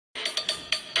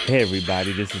Hey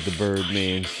everybody, this is the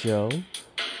Birdman Show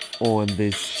on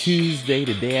this Tuesday,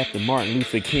 the day after Martin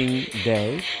Luther King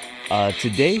Day.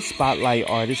 Today's spotlight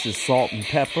artist is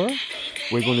Salt-N-Pepa.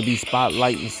 We're going to be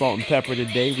spotlighting Salt-N-Pepa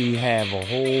today. We have a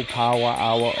whole power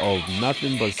hour of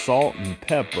nothing but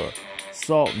Salt-N-Pepa.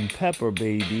 Salt-N-Pepa,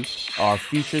 baby. Our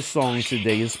feature song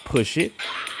today is Push It.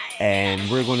 And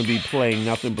we're going to be playing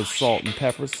nothing but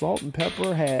Salt-N-Pepa.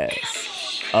 Salt-N-Pepa has,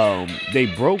 they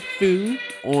broke through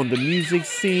on the music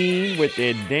scene with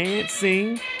their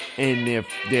dancing and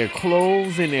their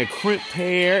clothes and their crimped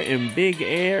hair and big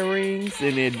earrings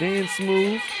and their dance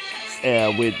moves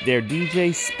with their DJ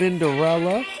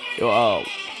Spinderella.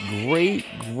 Great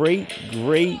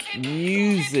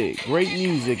music. Great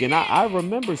music. And I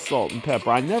remember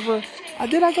Salt-N-Pepa.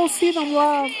 Did I go see them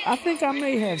live? I think I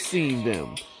may have seen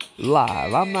them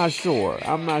live. I'm not sure.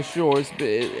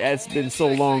 It's been so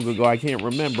long ago, I can't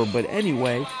remember. But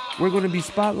anyway, we're going to be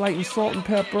spotlighting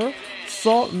Salt-N-Pepa.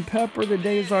 Salt-N-Pepa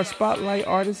today is our spotlight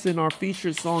artist, and our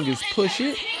featured song is Push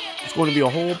It. It's going to be a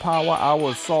whole power hour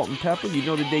of Salt-N-Pepa. You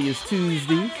know today is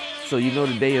Tuesday, so you know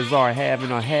today is our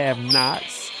having or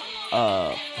have-nots.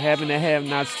 Having a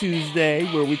have-nots Tuesday,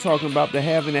 where we're talking about the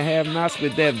having a have-nots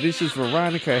with that vicious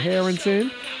Veronica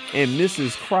Harrington and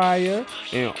Mrs. Cryer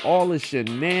and all the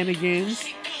shenanigans.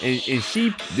 And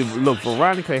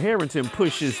Veronica Harrington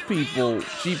pushes people.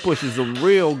 She pushes them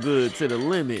real good to the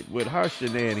limit with her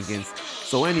shenanigans.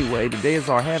 So anyway, today is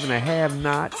our having a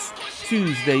have-nots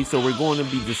Tuesday. So we're going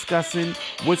to be discussing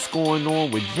what's going on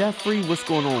with Jeffrey, what's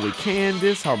going on with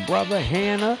Candace, her brother,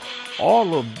 Hannah,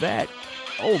 all of that.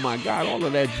 Oh my God, all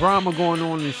of that drama going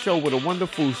on in the show. With a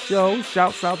wonderful show.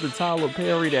 Shouts out to Tyler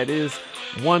Perry. That is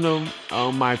one of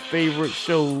my favorite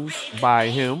shows by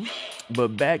him.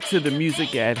 But back to the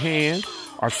music at hand.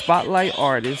 Our spotlight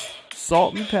artist,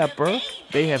 Salt-N-Pepa.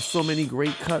 They have so many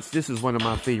great cuts. This is one of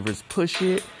my favorites. Push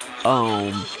It.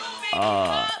 I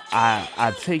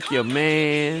Take Your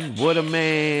Man. What a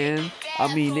Man.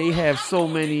 I mean, they have so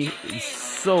many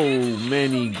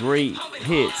great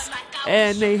hits.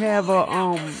 And they have a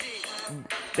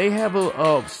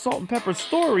Salt-N-Pepa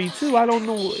story too. I don't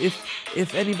know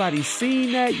if anybody's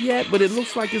seen that yet, but it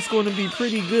looks like it's going to be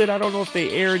pretty good. I don't know if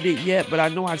they aired it yet, but I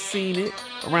know I've seen it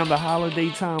around the holiday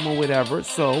time or whatever.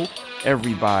 So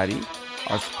everybody,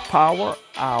 our power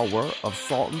hour of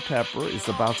Salt-N-Pepa is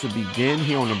about to begin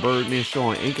here on the Birdman Show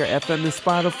on Anchor FM and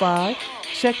Spotify.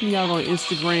 Check me out on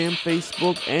Instagram,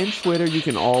 Facebook, and Twitter. You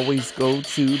can always go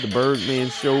to the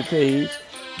Birdman Show page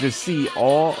to see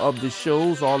all of the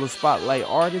shows, all the spotlight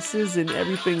artists, and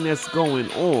everything that's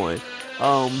going on.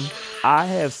 I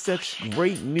have such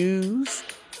great news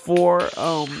for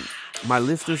my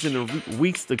listeners in the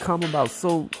weeks to come about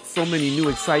so many new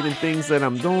exciting things that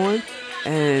I'm doing.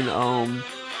 And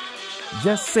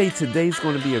just say today's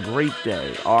going to be a great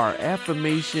day. Our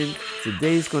affirmation,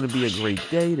 today's going to be a great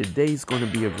day. Today's going to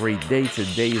be a great day.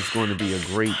 Today is going to be a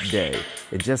great day.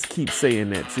 And just keep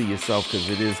saying that to yourself, because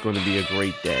it is going to be a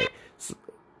great day.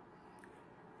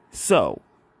 So,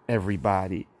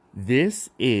 everybody, this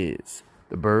is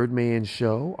the Birdman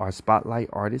Show. Our spotlight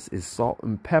artist is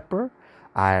Salt-N-Pepa.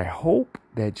 I hope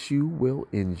that you will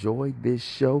enjoy this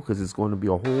show, because it's going to be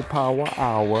a whole power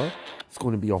hour. It's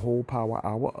going to be a whole power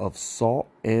hour of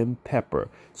Salt-N-Pepa.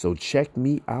 So check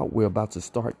me out. We're about to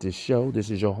start this show. This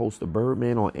is your host, the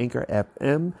Birdman, on Anchor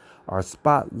FM. Our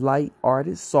spotlight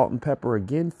artist, Salt-N-Pepa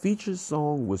again. Featured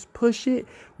song was Push It.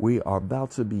 We are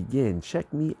about to begin.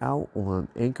 Check me out on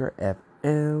Anchor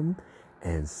FM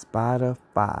and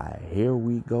Spotify. Here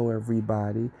we go,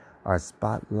 everybody. Our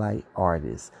spotlight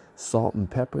artist,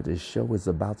 Salt-N-Pepa. The show is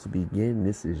about to begin.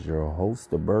 This is your host,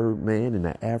 the Birdman, and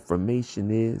the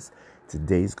affirmation is,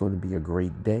 today's going to be a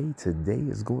great day. Today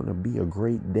is going to be a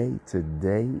great day.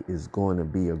 Today is going to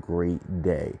be a great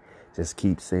day. Just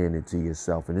keep saying it to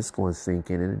yourself, and it's going to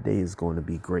sink in, and the day is going to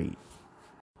be great.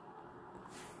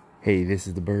 Hey, this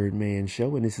is the Birdman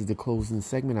Show, and this is the closing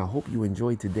segment. I hope you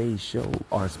enjoyed today's show.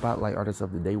 Our spotlight artist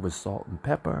of the day was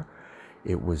Salt-N-Pepa.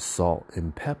 It was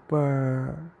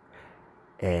Salt-N-Pepa.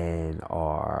 And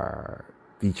our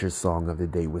featured song of the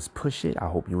day was Push It. I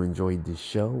hope you enjoyed this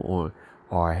show on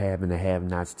our Having a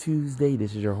Have-Nots Tuesday.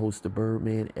 This is your host, the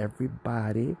Birdman.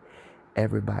 Everybody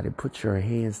put your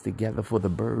hands together for the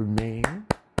Birdman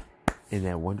and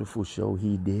that wonderful show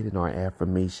he did. And our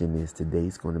affirmation is,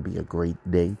 today's going to be a great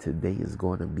day. Today is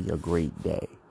going to be a great day.